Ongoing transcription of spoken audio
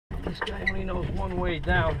This guy only knows one way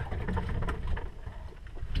down.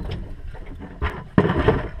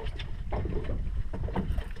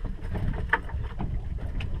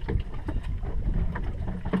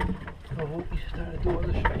 Oh, he's starting to do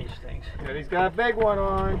other strange things. Yeah, he's got a big one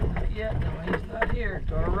on. Not yet, no, he's not here.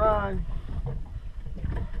 Gonna run.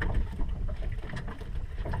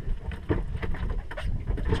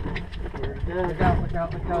 Look out, look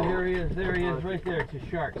out, look out. Here he is, there he is, right there. It's a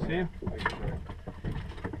shark, see him?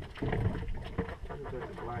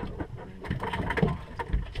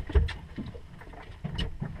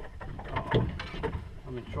 Uh-oh.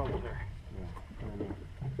 I'm in trouble there.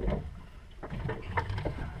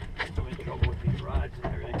 I'm in trouble with these rods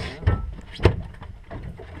and everything.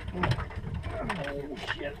 Oh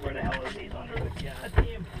shit, where the hell is he? He's under the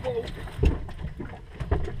goddamn boat.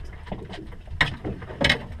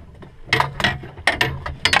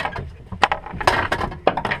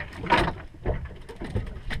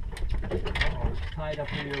 Tied up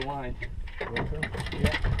in your line. Yeah.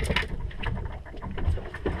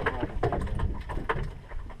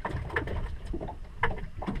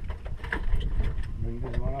 Bring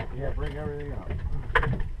this one up. Yeah, bring everything up.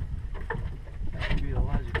 That would be the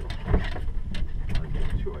logical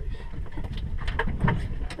choice.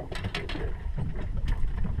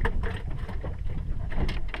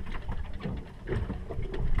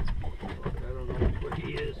 I don't know which way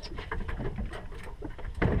he is.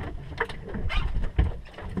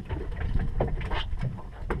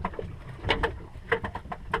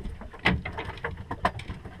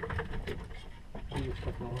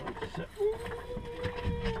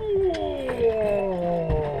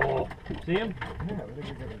 See him? Yeah, I think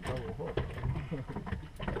we got a double hook.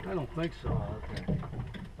 I don't think so. Oh, okay.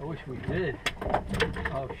 I wish we did.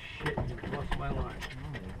 Oh shit, you lost my line.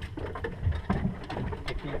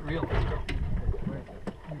 I can't reel him now.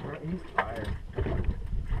 He's tired.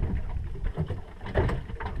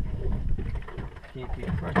 Can't keep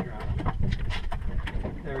pressure on him.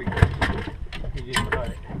 There we go. He just cut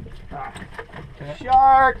it. Ah.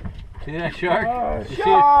 Shark! See that shark? You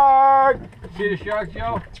Shark! See the shark,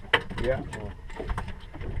 Joe? Yeah.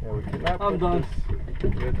 Yeah, we cannot I'm put done.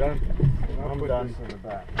 this- You're done? I'm Put done. this in the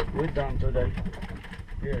back. We're done today.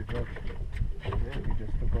 Here, Joe. Yeah, you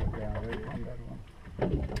just took off down right on that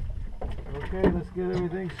one. Okay, let's get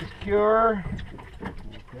everything secure.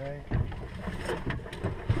 Okay.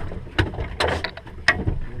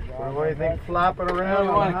 What do you think? Flopping I around?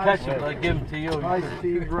 don't want to on catch high him, but I give him to you. High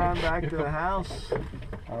speed run back to the house.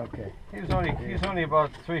 Okay. He was only about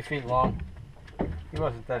 3 feet long. He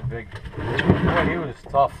wasn't that big. Boy, he was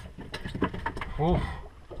tough. Oof.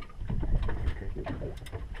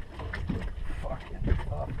 Fucking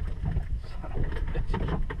tough. Son of a bitch.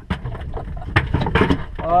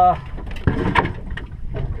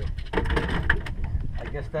 I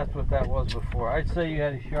guess that's what that was before. I'd say you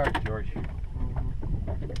had a shark, George.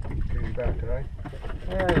 Came back, right?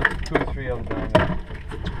 Yeah, there's 2 or 3 of them down there.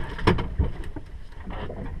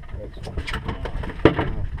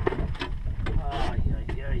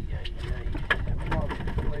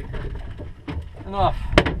 Enough,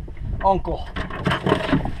 Uncle.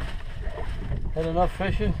 Had enough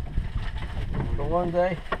fishing for one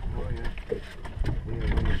day. We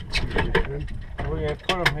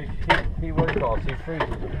put him. He what he calls. He freezes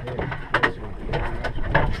him.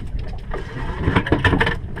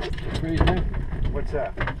 Freeze him. What's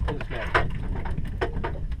that? This guy.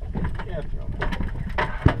 Yeah,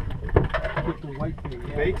 Put the white bait.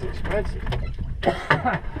 Yeah. bait's expensive.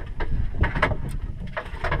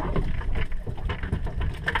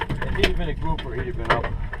 If he'd have been a grouper, he'd have been up.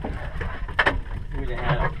 We'd have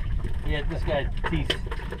had him. He had this guy had teeth.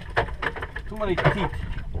 Too many teeth.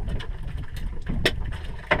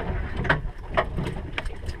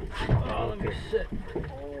 Oh, let me sit.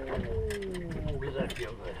 Oh, does that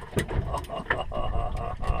feel good?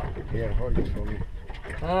 Yeah, hold this for me.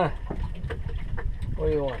 Huh? What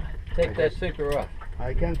do you want? Take that sinker off.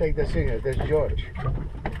 I can't take the singer. There's George.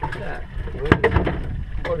 What's that?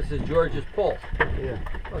 Oh, this is George's pole. Yeah.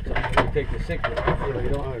 What's up? You take the sinker off. Yeah, you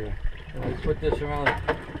don't. Okay. And we put this around.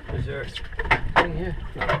 Is there a thing here?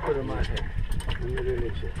 No, put them on here.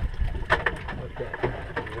 Underneath it. Okay. All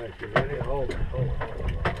right, you ready? Hold it, hold it,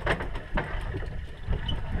 hold it.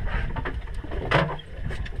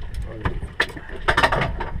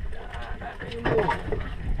 There you go.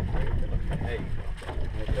 Okay.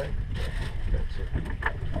 That's it.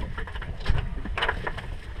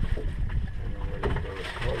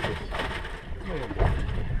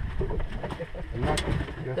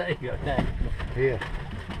 There you go, thanks. Here.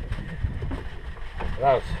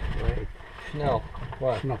 Raus. Right. Schnell.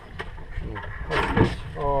 What? Snuff. What's this?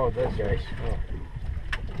 Oh, this guy. Oh.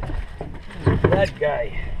 That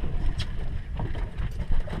guy.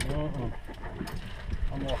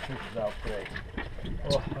 I'm all fixed out today.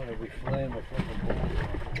 Oh, I'm gonna be flaying my fucking balls.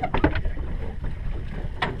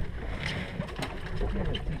 I'm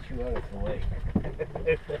gonna teach you how to fillet.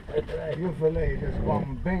 You fillet, just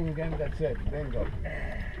one bing and that's it. Bingo.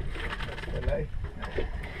 That's fillet.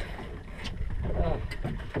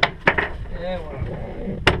 Yeah, well.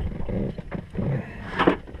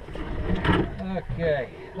 Okay,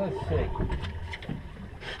 let's see.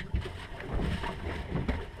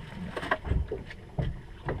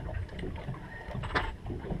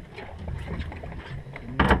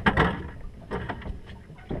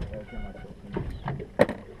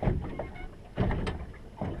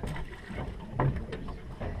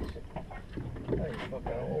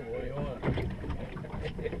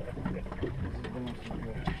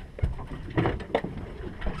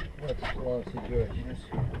 What's Lost George?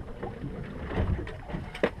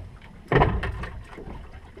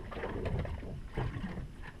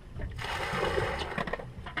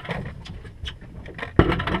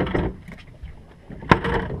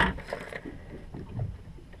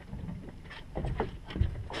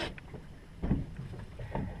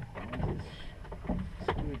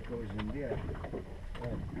 Squid goes in there.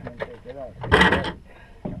 And take it out.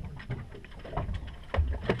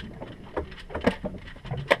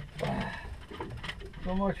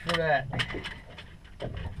 So much for that.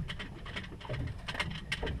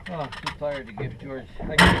 Oh, too tired to give George.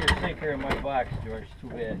 I got your sinker in my box, George. Too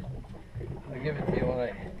bad. I'll give it to you when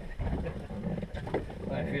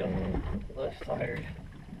I feel less tired.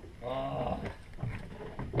 Oh.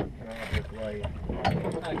 I get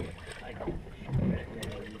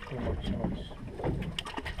Too much noise.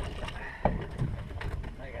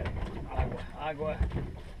 I got agua.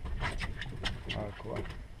 Aqua.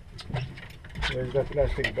 Where's that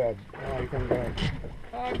plastic bag? Oh, you can go.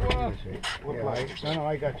 Agua. Yeah,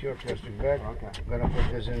 I got your plastic bag. Okay. I'm gonna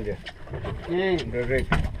put this in there. Yay. The rig.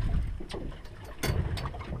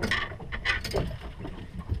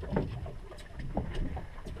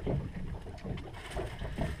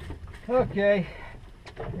 Okay.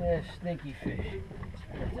 Yeah, stinky fish.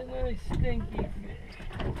 That's a nice stinky fish.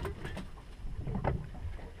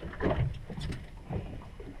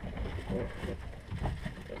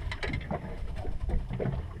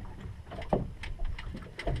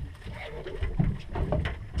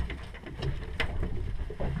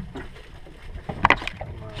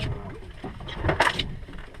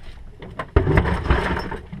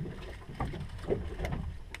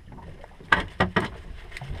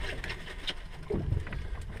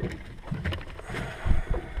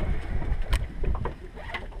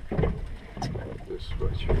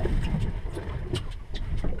 Switch.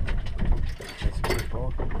 That's my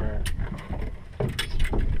fault. Right.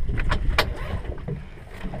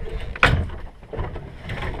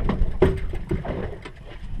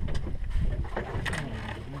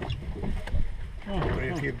 Where do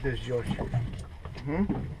you keep this, George?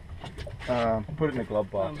 Put it in the glove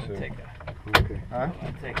box. I'm gonna take a Okay. Huh?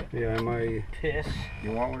 I'll take a Yeah, my piss.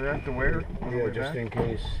 You want one of that to wear? yeah, just in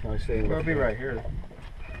case I stay in the It'll be right here.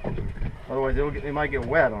 Otherwise, it might get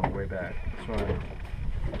wet on the way back. That's why.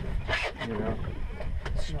 You know.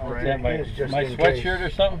 Is Spray. that my, It's just my in sweatshirt case. or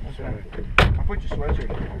something? Sorry. I'll put your sweatshirt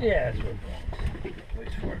in. Yeah, that's what it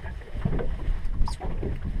was. For it.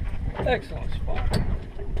 Excellent spot.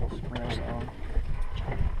 We'll spray it on.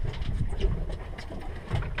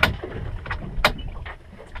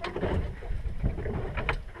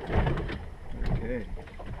 Okay.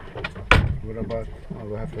 What about? Oh,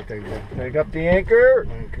 we'll have to take that Take up the anchor.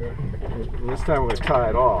 anchor. This time we're gonna tie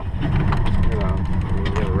it off. You know, we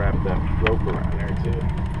gotta wrap that rope around there too.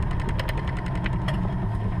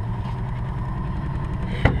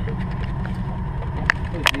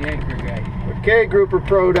 Who's the anchor guy? Okay,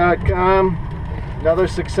 GrouperPro.com. Another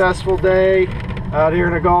successful day out here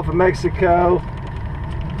in the Gulf of Mexico.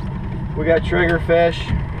 We got triggerfish.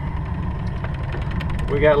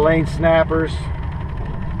 We got lane snappers.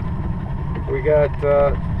 We got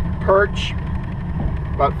perch,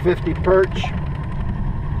 about 50 perch,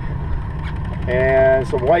 and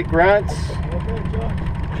some white grunts.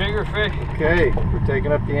 Triggerfish. Okay, we're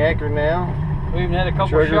taking up the anchor now. We even had a couple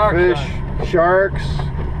sharks on. Triggerfish, sharks.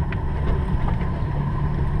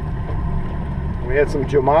 We had some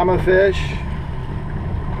Jomama fish.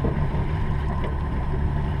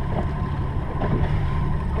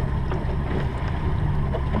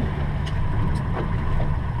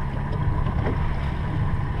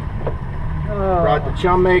 Brought the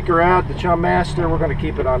chum maker out, the chum master. We're going to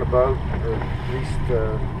keep it on the boat, or at least,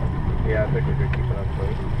 yeah, I think we're going to keep it on the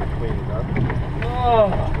boat. Clean it up. Oh,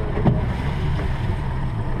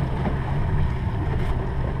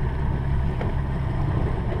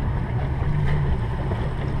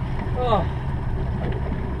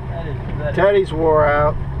 Teddy's wore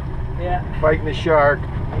out Yeah. fighting the shark.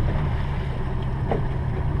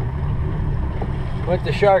 Went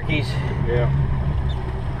to Sharky's. Yeah.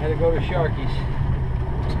 Had to go to Sharky's.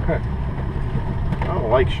 I don't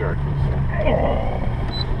like sharks.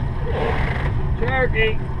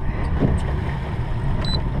 Sharky.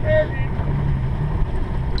 Sharky.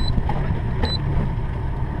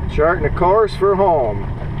 Shark in the course for home.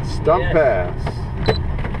 Stump Yes. Pass.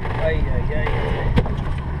 Ay, ay, ay,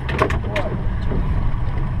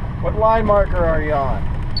 What line marker are you on?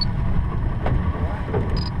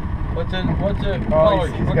 What's the Oh, color?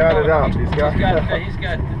 he's What got color? it up. He's got it up. He's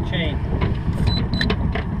got the chain.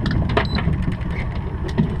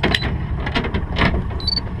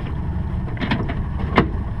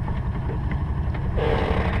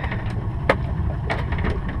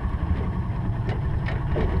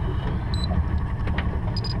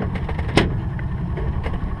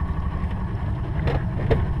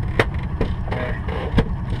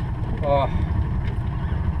 Oh.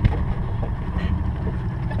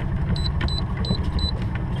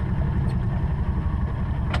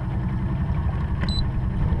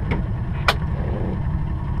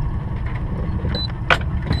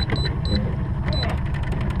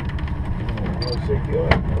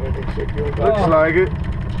 Looks like it.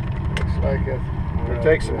 Looks like it. We'll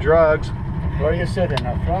take some drugs. Where you sitting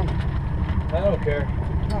up front? I don't care.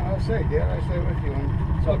 No, I'll stay there. I'll stay with you.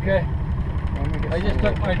 It's okay. I just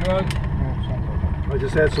took my drugs. I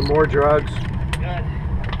just had some more drugs. God.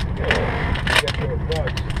 Get your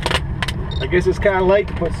drugs. I guess it's kind of late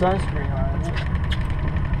to put sunscreen on, isn't it?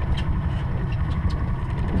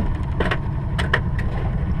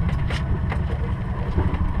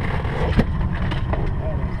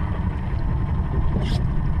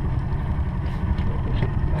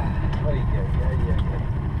 Ay, ay, ay, ay.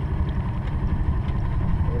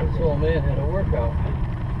 This old man had a workout.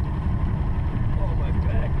 Oh, my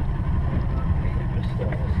back.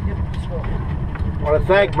 I want to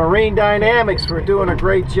thank Marine Dynamics for doing a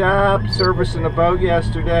great job servicing the boat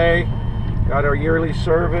yesterday. Got our yearly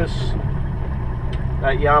service.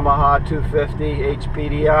 That Yamaha 250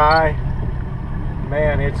 HPDI.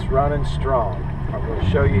 Man, it's running strong. I'm going to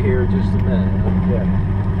show you here in just a minute.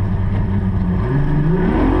 Okay.